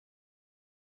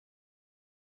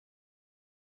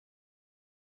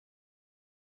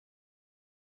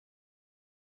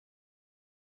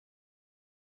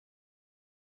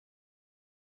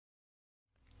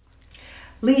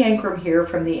Lee Ankrum here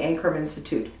from the Ankrum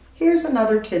Institute. Here's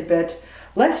another tidbit.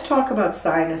 Let's talk about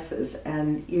sinuses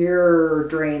and ear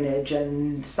drainage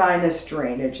and sinus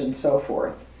drainage and so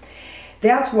forth.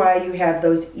 That's why you have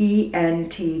those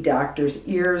ENT doctors,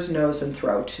 ears, nose, and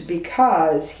throat,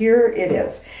 because here it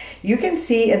is. You can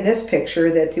see in this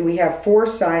picture that we have 4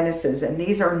 sinuses, and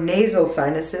these are nasal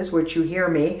sinuses, which you hear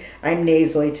me, I'm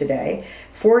nasally today.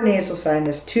 4 nasal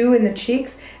sinus, 2 in the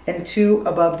cheeks and 2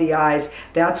 above the eyes.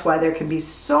 That's why there can be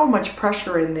so much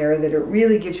pressure in there that it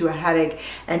really gives you a headache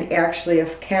and actually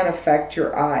can affect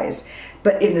your eyes,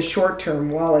 but in the short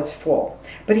term while it's full.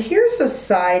 But here's a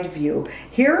side view.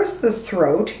 Here's the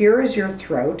throat, here is your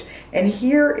throat, and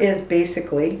here is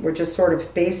basically, we're just sort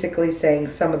of basically saying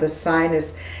some of the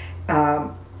sinus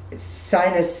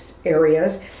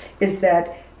areas, is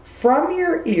that from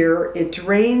your ear, it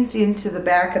drains into the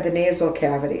back of the nasal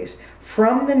cavities.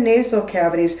 From the nasal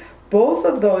cavities, both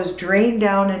of those drain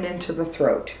down and into the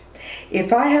throat.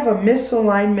 If I have a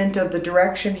misalignment of the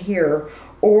direction here,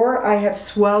 or I have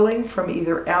swelling from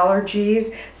either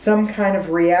allergies, some kind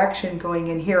of reaction going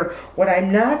in here, what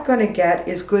I'm not going to get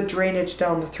is good drainage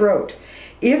down the throat.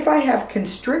 If I have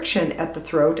constriction at the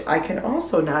throat, I can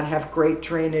also not have great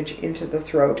drainage into the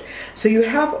throat. So you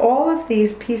have all of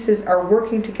these pieces are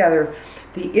working together,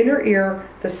 the inner ear,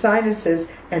 the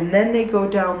sinuses, and then they go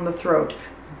down the throat.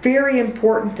 Very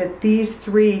important that these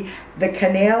 3, the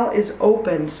canal is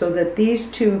open so that these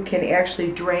 2 can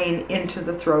actually drain into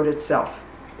the throat itself.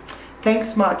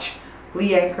 Thanks much.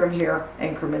 Lee Ankrum here,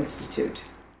 Ankrum Institute.